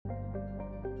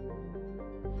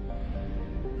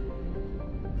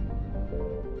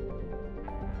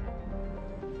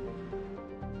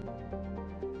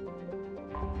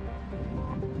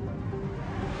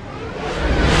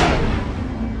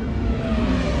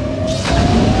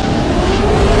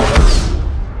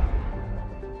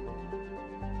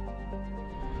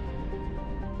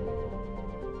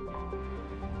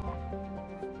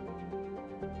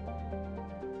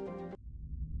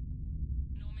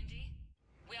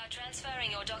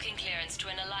Transferring your docking clearance to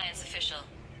an Alliance official.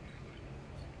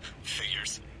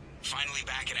 Figures. Finally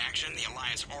back in action, the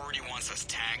Alliance already wants us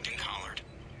tagged and collared.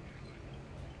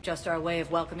 Just our way of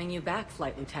welcoming you back,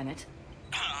 Flight Lieutenant.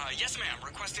 Yes ma'am.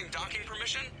 Requesting docking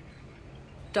permission?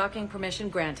 Docking permission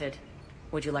granted.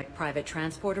 Would you like private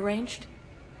transport arranged?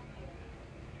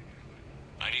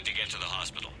 I need to get to the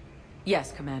hospital.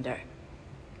 Yes, Commander.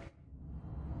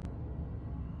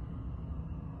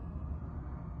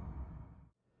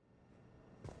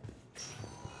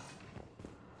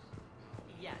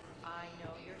 Yes, I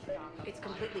know you're shocked. It's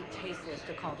completely tasteless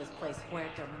to call this place Puerto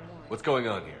Memorial. What's going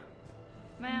on here?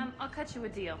 Ma'am, I'll cut you a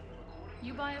deal.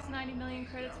 You buy us 90 million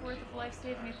credits worth of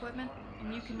life-saving equipment,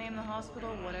 and you can name the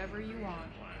hospital whatever you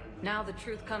want. Now the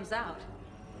truth comes out.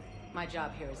 My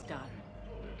job here is done.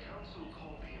 The Council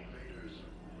called the invaders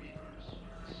Reapers,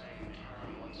 the same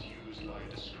term once used by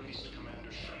disgraced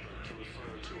Commander Shepard to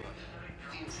refer to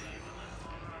a think tank.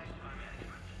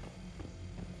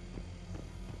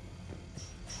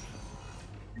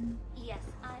 Yes,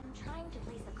 I'm trying to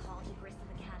place a call to Grissom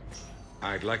Academy.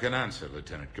 I'd like an answer,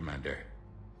 Lieutenant Commander.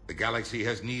 The galaxy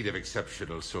has need of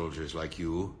exceptional soldiers like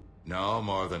you, now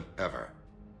more than ever.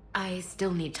 I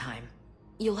still need time.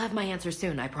 You'll have my answer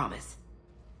soon, I promise.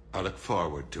 I look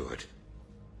forward to it.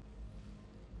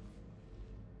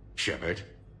 Shepard?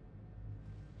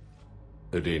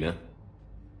 Udina,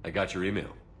 I got your email.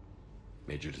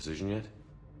 Made your decision yet?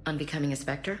 On becoming a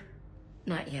Spectre?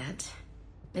 Not yet.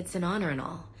 It's an honor and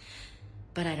all.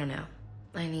 But I don't know.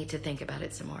 I need to think about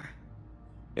it some more.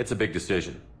 It's a big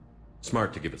decision.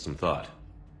 Smart to give it some thought.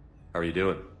 How are you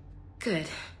doing? Good,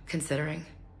 considering.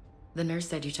 The nurse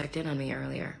said you checked in on me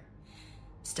earlier.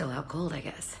 Still out cold, I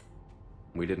guess.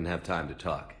 We didn't have time to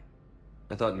talk.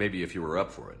 I thought maybe if you were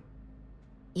up for it.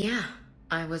 Yeah,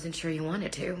 I wasn't sure you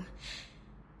wanted to.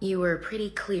 You were pretty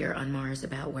clear on Mars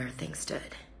about where things stood.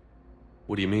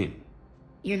 What do you mean?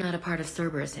 You're not a part of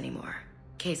Cerberus anymore.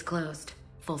 Case closed.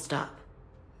 Full stop.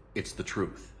 It's the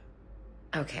truth.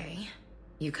 Okay.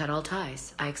 You cut all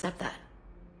ties. I accept that.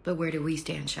 But where do we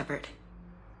stand, Shepard?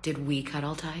 Did we cut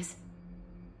all ties?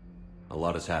 A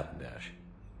lot has happened, Ash.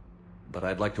 But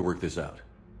I'd like to work this out.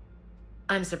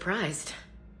 I'm surprised.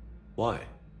 Why?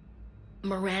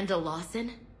 Miranda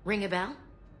Lawson? Ring a bell?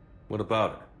 What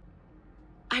about her?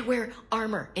 I wear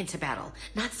armor into battle,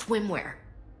 not swimwear.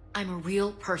 I'm a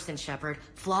real person, Shepard,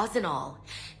 flaws and all.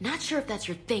 Not sure if that's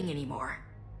your thing anymore.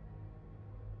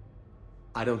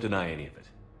 I don't deny any of it.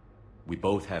 We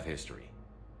both have history.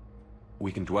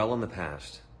 We can dwell on the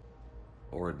past,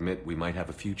 or admit we might have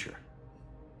a future.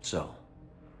 So,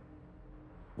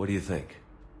 what do you think?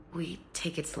 We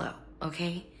take it slow,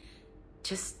 okay?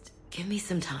 Just give me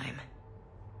some time.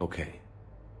 Okay.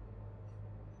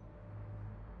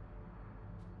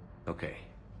 Okay.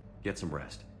 Get some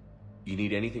rest. You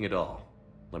need anything at all,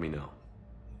 let me know.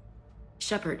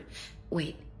 Shepard,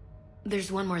 wait.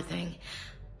 There's one more thing.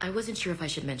 I wasn't sure if I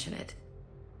should mention it.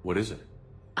 What is it?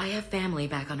 I have family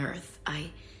back on Earth.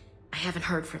 I haven't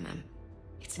heard from them.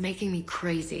 It's making me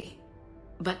crazy.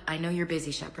 But I know you're busy,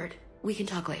 Shepard. We can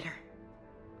talk later.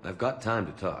 I've got time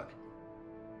to talk.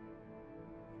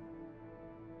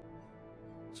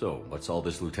 So, what's all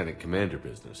this Lieutenant Commander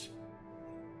business?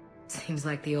 Seems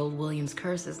like the old Williams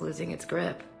curse is losing its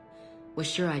grip. Was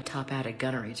sure I'd top out at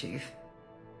gunnery, Chief.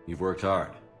 You've worked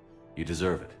hard. You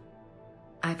deserve it.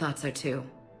 I thought so too.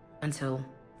 Until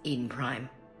Eden Prime.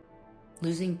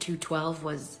 Losing 212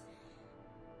 was...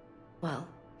 well,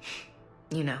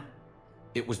 you know.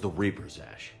 It was the Reapers,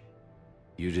 Ash.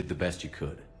 You did the best you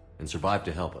could, and survived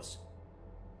to help us.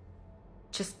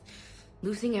 Just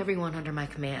losing everyone under my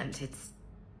command, it's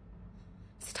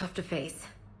tough to face.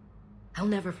 I'll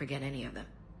never forget any of them.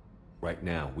 Right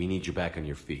now, we need you back on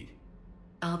your feet.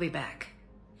 I'll be back.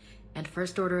 And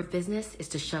first order of business is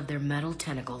to shove their metal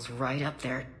tentacles right up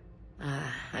there.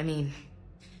 I mean,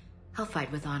 I'll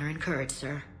fight with honor and courage,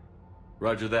 sir.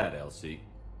 Roger that, Elsie.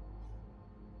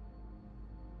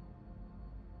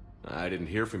 I didn't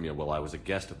hear from you while I was a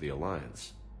guest of the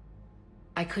Alliance.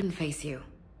 I couldn't face you,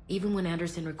 even when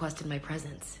Anderson requested my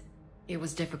presence. It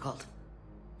was difficult.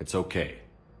 It's okay.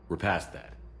 We're past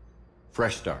that.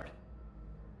 Fresh start.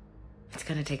 It's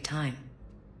gonna take time.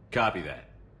 Copy that.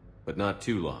 But not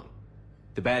too long.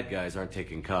 The bad guys aren't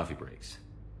taking coffee breaks.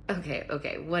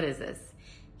 Okay, what is this?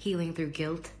 Healing through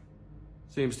guilt?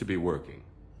 Seems to be working.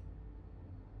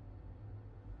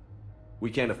 We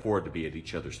can't afford to be at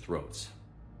each other's throats.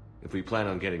 If we plan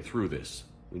on getting through this,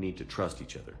 we need to trust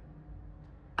each other.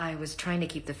 I was trying to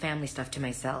keep the family stuff to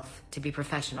myself, to be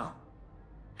professional.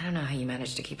 I don't know how you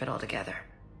managed to keep it all together.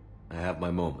 I have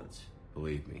my moments,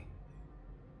 believe me.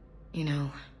 You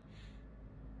know,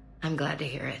 I'm glad to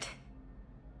hear it.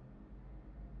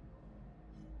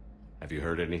 Have you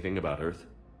heard anything about Earth?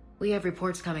 We have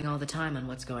reports coming all the time on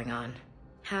what's going on.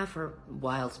 Half are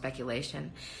wild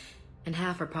speculation, and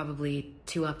half are probably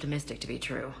too optimistic to be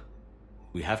true.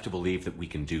 We have to believe that we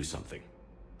can do something.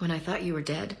 When I thought you were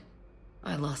dead,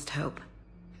 I lost hope.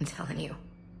 I'm telling you.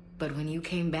 But when you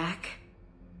came back,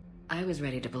 I was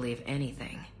ready to believe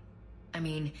anything. I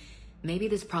mean, maybe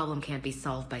this problem can't be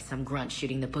solved by some grunt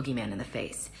shooting the boogeyman in the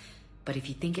face. But if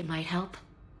you think it might help,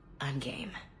 I'm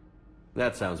game.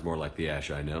 That sounds more like the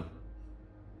Ash I know.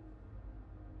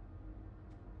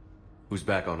 Who's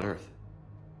back on Earth?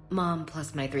 Mom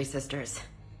plus my 3 sisters.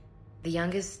 The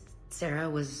youngest, Sarah,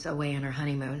 was away on her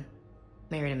honeymoon.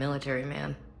 Married a military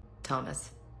man, Thomas.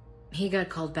 He got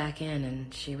called back in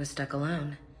and she was stuck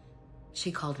alone.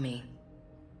 She called me.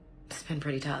 It's been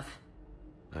pretty tough.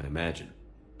 I imagine.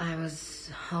 I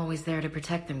was always there to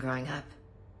protect them growing up.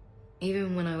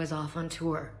 Even when I was off on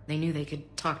tour, they knew they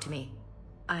could talk to me.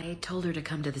 I told her to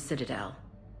come to the Citadel.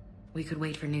 We could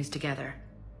wait for news together.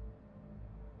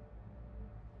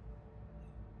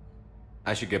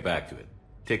 I should get back to it.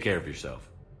 Take care of yourself.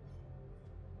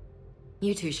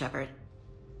 You too, Shepard.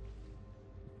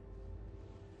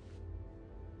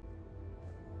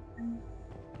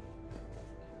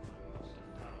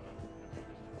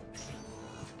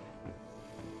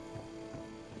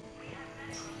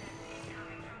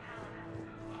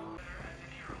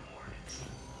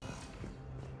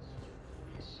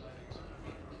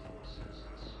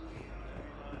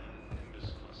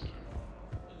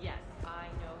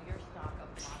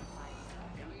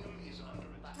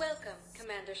 Welcome,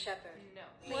 Commander Shepard.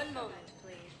 No. One moment,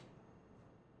 please.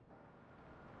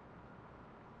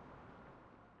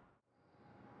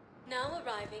 Now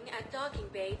arriving at Docking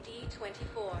Bay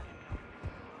D-24.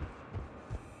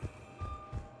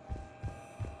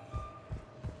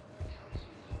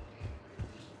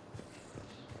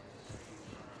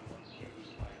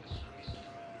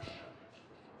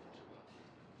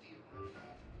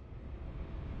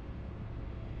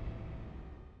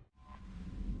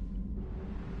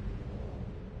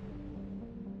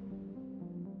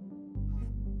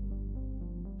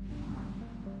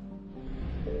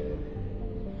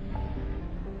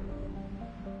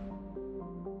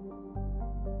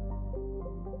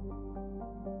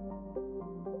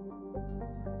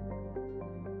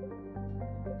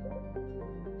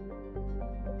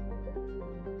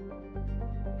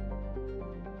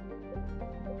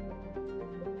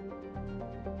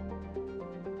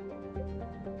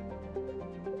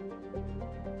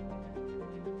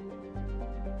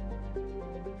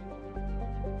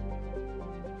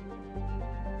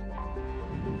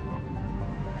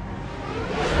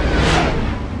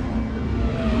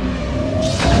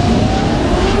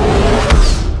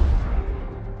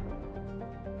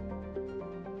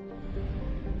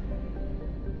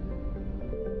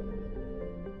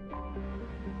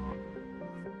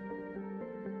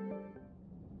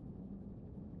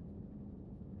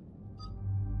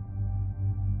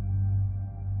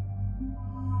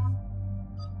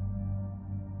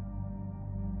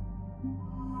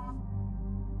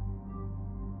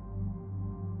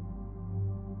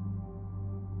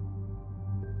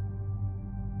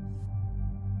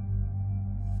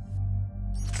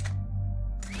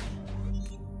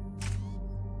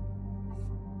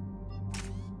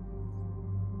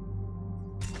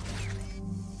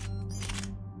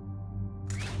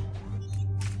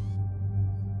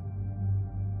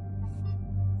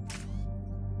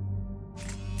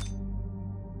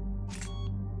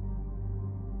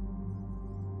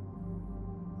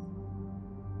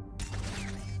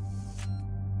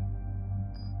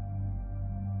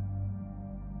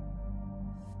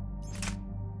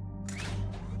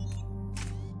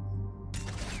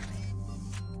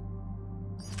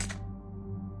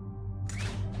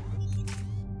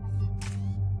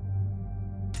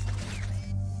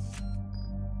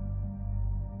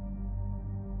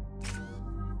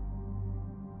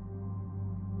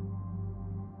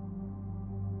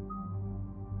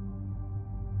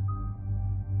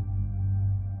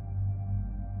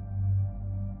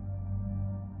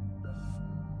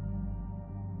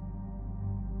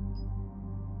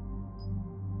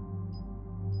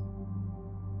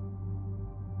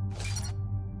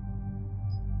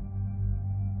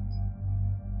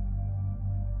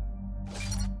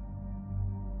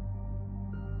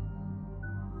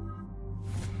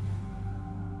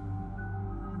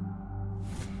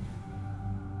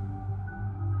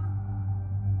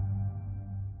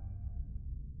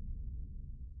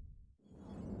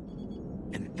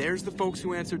 There's the folks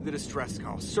who answered the distress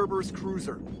call. Cerberus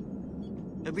cruiser.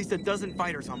 At least a dozen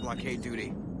fighters on blockade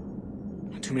duty.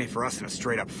 Too many for us in a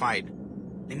straight-up fight.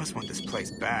 They must want this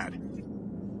place bad.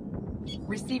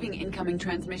 Receiving incoming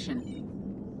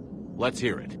transmission. Let's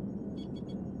hear it.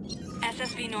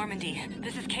 SSV Normandy,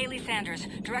 this is Kaylee Sanders,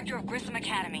 Director of Grissom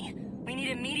Academy. We need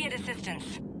immediate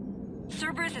assistance.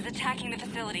 Cerberus is attacking the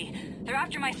facility. They're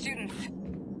after my students.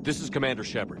 This is Commander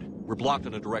Shepard. We're blocked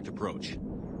on a direct approach.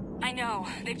 I know.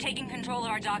 They've taken control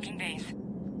of our docking base.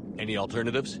 Any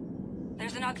alternatives?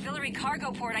 There's an auxiliary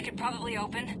cargo port I could probably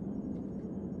open.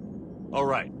 All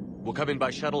right. We'll come in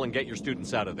by shuttle and get your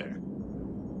students out of there.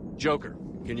 Joker,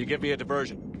 can you give me a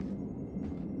diversion?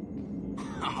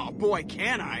 Oh boy,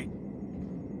 can I!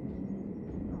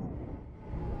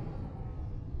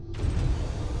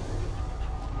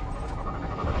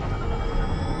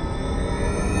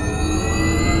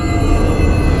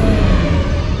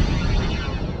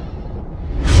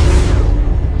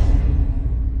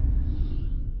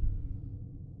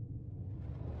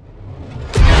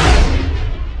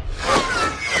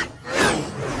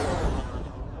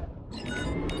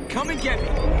 Come and get me!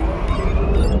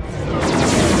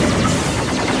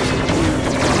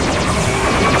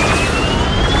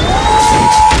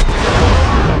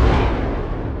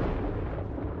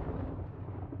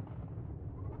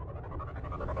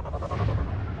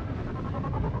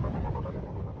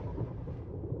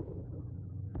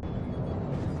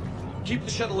 Keep the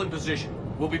shuttle in position.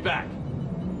 We'll be back.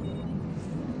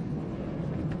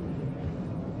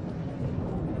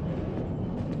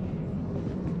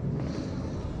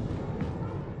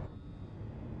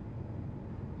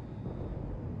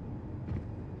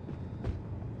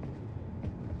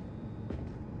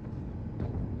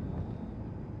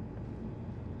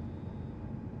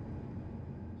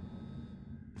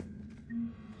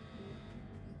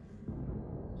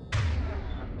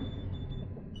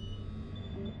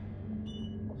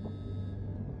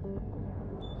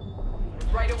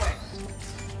 Right away.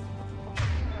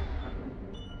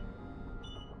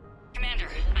 Commander,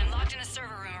 I'm locked in a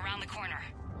server room around the corner.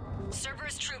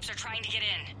 Cerberus troops are trying to get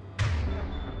in.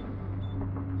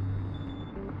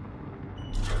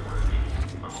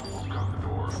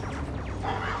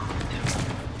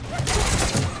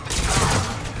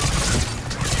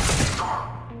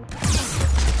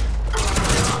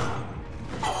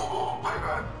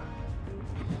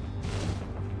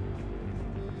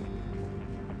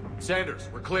 Sanders,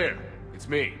 we're clear. It's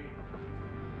me.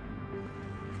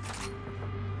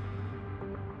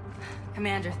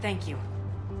 Commander, thank you.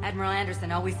 Admiral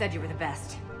Anderson always said you were the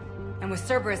best. And with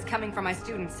Cerberus coming for my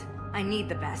students, I need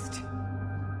the best.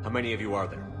 How many of you are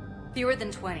there? Fewer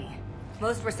than 20.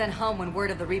 Most were sent home when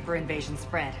word of the Reaper invasion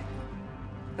spread.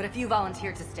 But a few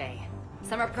volunteered to stay.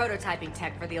 Some are prototyping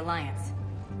tech for the Alliance.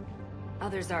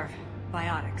 Others are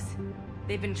biotics.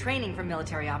 They've been training for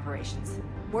military operations,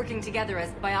 working together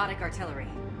as biotic artillery.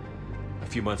 A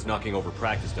few months knocking over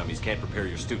practice dummies can't prepare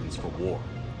your students for war.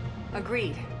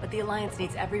 Agreed, but the Alliance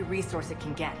needs every resource it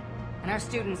can get. And our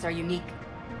students are unique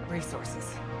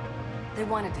resources. They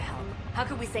wanted to help. How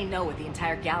could we say no with the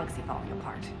entire galaxy falling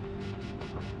apart?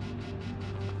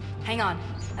 Hang on.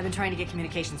 I've been trying to get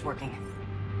communications working.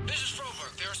 This is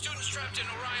Froberg. There are students trapped in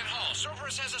Orion Hall.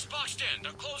 Cerberus has us boxed in.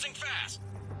 They're closing fast.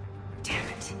 Damn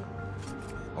it.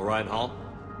 Orion Hall?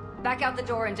 Back out the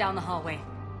door and down the hallway.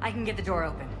 I can get the door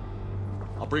open.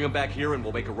 I'll bring them back here and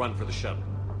we'll make a run for the shuttle.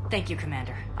 Thank you,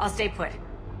 Commander. I'll stay put.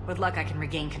 With luck, I can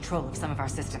regain control of some of our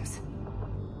systems.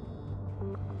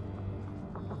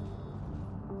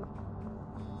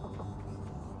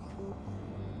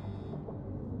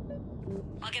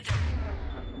 I'll get the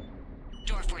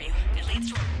door for you. It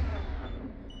leads to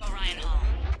Orion Hall.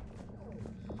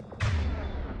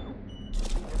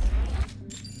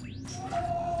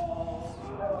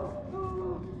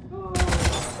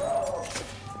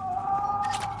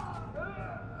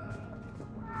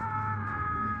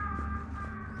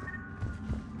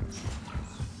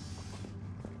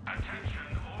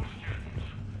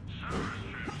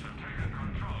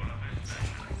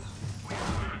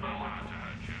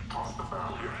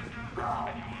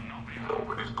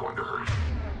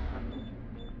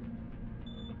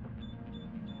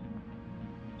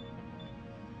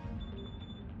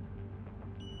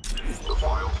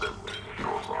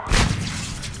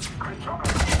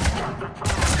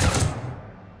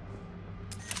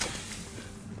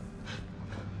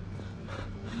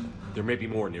 There may be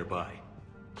more nearby.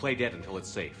 Play dead until it's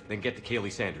safe, then get to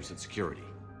Kaylee Sanders at security.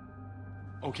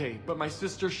 Okay, but my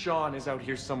sister Sean is out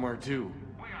here somewhere too.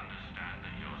 We understand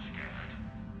that you're scared.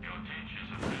 Your teachers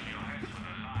have filled your heads with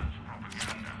Alliance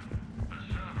propaganda. But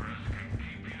Cerberus can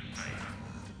keep you safe.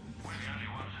 We're the only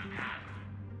ones who can.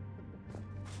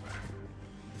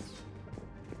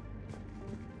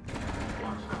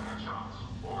 Watch the headshots.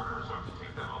 Orders are to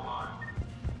take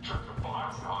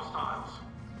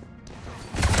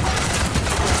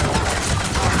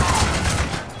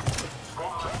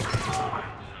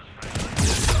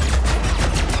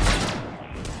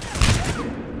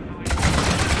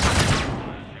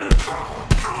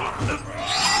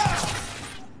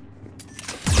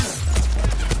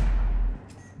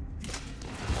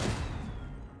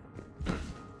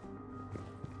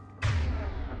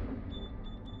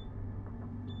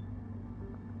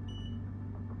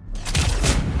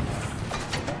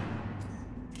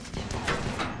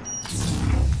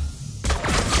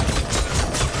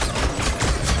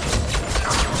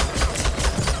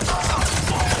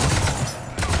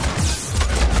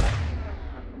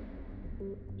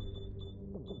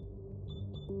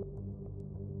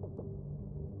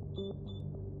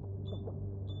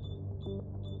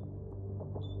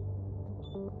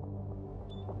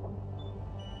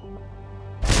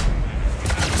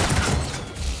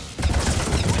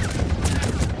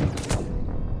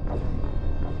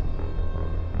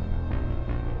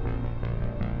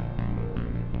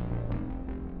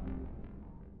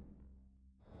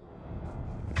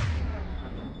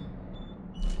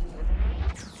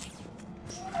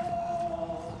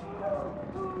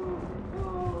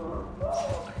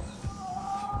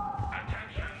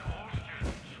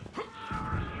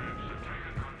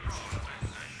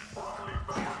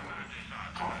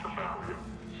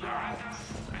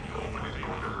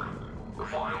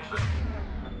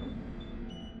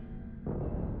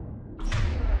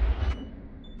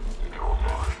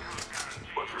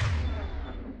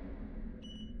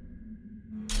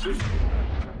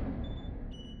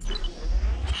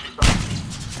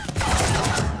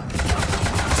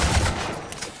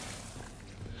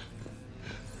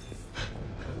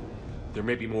There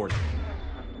may be more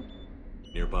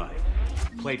nearby.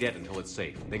 Play dead until it's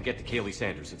safe, then get to Kaylee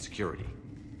Sanders at security.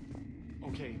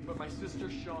 Okay, but my sister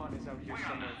Sean is out here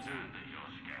somewhere too.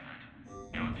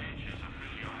 Your teachers have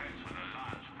filled your heads with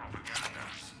Alliance propaganda.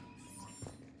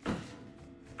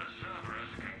 But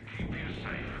Cerberus can keep you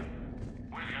safe.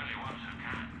 We're the only ones who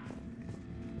can.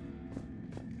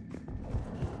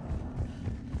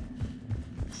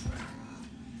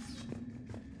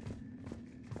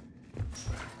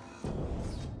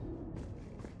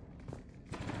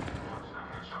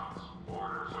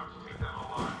 Orders are to take them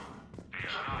alive. The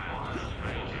Alliance has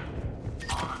failed you.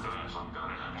 Honor some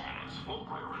guns and cannons. Full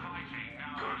priority.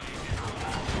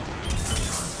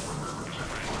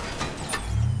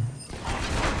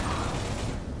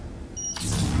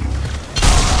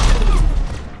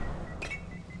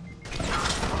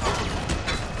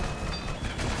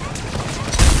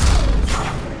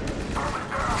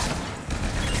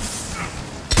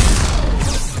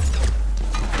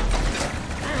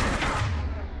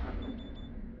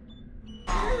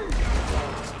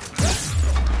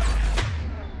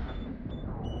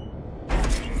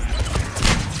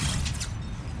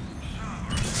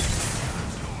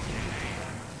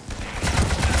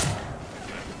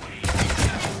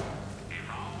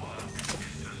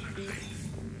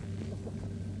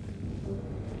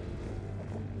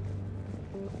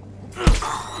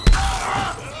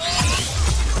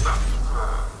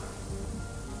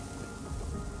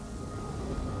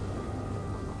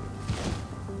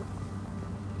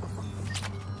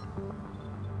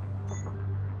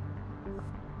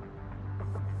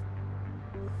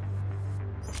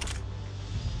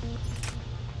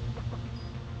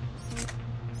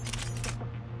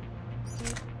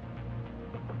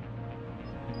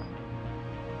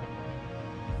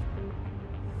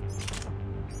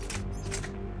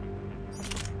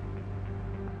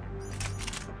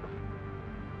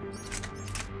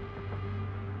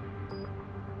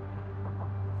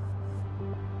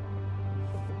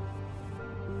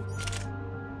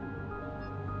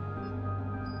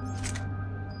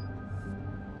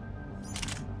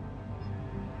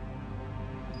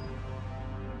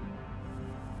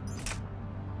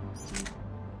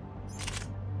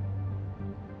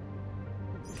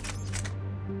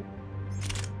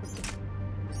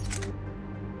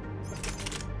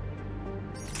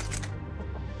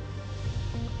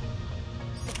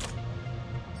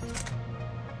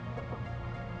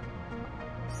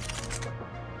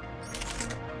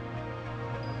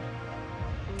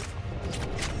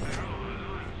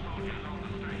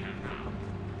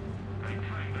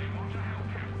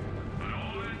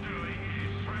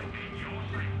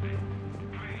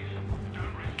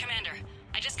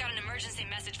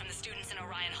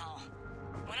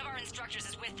 Instructors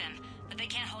is with them, but they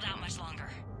can't hold out much longer.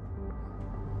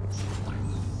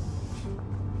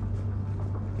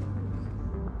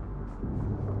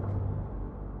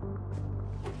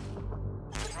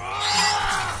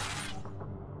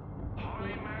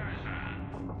 Holy Marizan,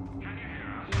 can you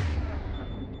hear us?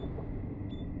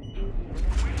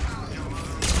 We found your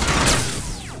mother.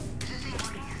 This isn't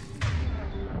working.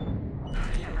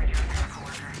 Shepard, you're a miracle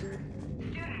worker.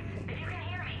 Students, if you can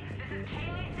hear me, this is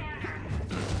Kaylee Sanders.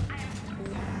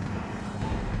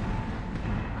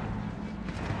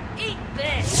 Eat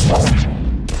this!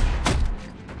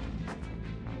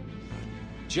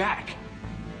 Jack!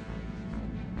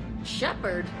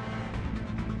 Shepard?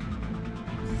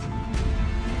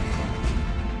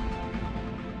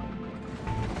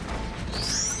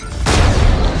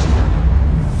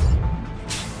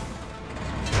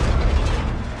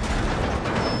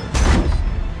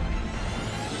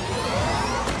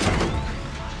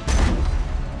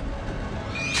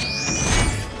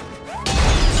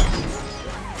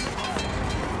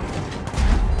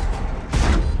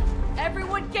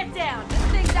 Everyone get down! This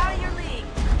thing's out of your league!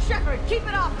 Shepard, keep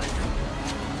it off us!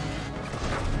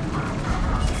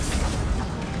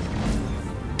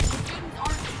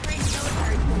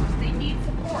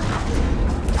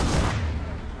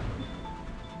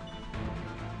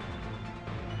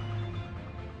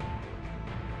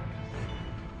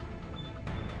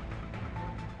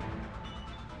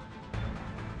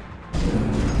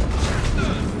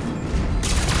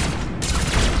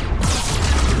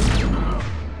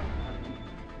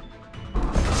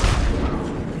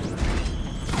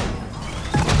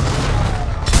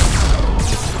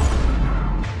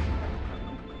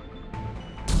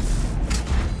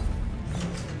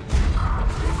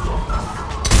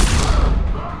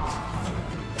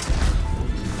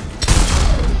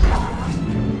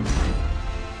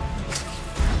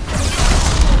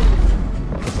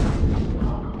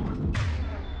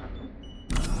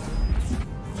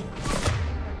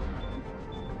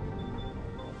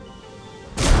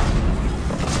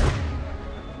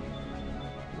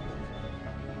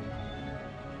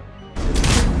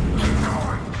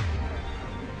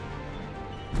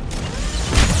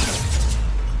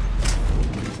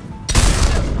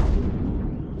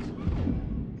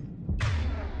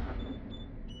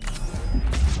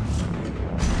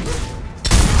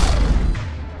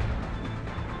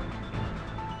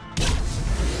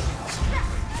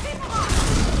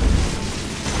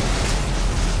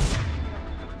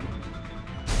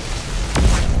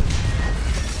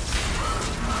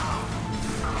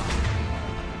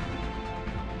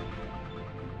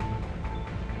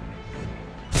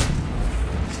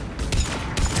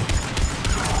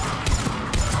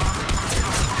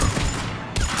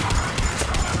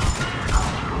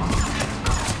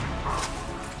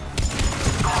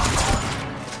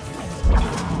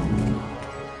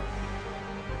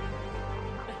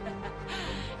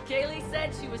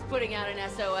 was putting out an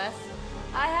SOS.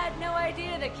 I had no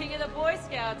idea the king of the Boy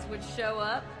Scouts would show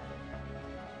up.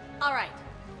 Alright,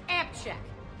 amp check.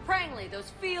 Prangley,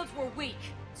 those fields were weak.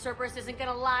 Cerberus isn't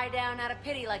gonna lie down out of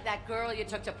pity like that girl you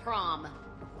took to prom.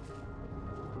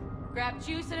 Grab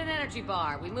juice and an energy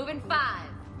bar. We move in 5.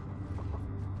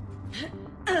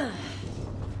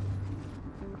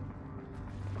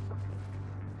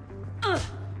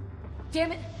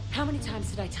 Damn it! How many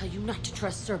times did I tell you not to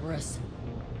trust Cerberus?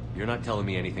 You're not telling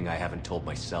me anything I haven't told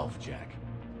myself, Jack.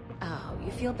 Oh,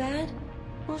 you feel bad?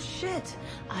 Well, shit.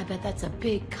 I bet that's a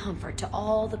big comfort to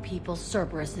all the people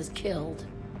Cerberus has killed.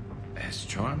 As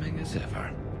charming as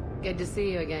ever. Good to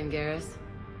see you again, Garrus.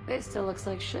 It still looks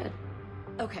like shit.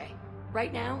 Okay,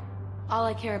 right now, all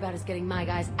I care about is getting my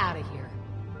guys out of here.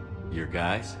 Your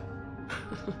guys?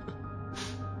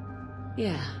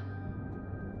 Yeah.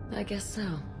 I guess so.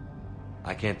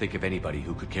 I can't think of anybody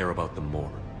who could care about them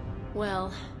more.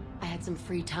 Well, I had some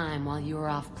free time while you were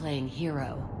off playing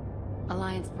hero.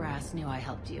 Alliance Brass knew I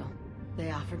helped you.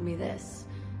 They offered me this.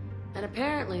 And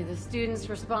apparently the students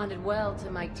responded well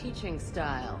to my teaching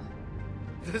style.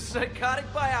 The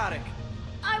psychotic biotic!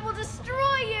 I will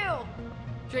destroy you!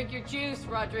 Drink your juice,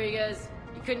 Rodriguez.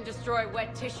 You couldn't destroy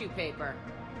wet tissue paper.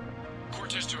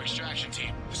 Cortez to extraction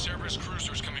team. The Cerberus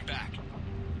cruiser's coming back.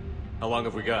 How long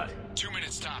have we got? 2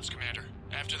 minutes tops, Commander.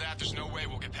 After that, there's no way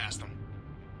we'll get past them.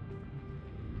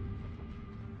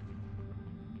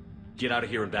 Get out of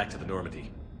here and back to the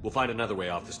Normandy. We'll find another way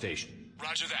off the station.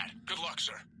 Roger that. Good luck,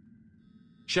 sir.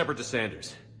 Shepard to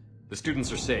Sanders. The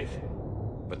students are safe,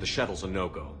 but the shuttle's a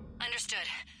no-go. Understood.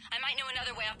 I might know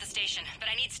another way off the station, but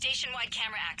I need station-wide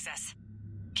camera access.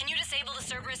 Can you disable the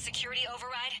Cerberus security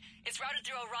override? It's routed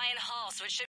through Orion Hall, so it should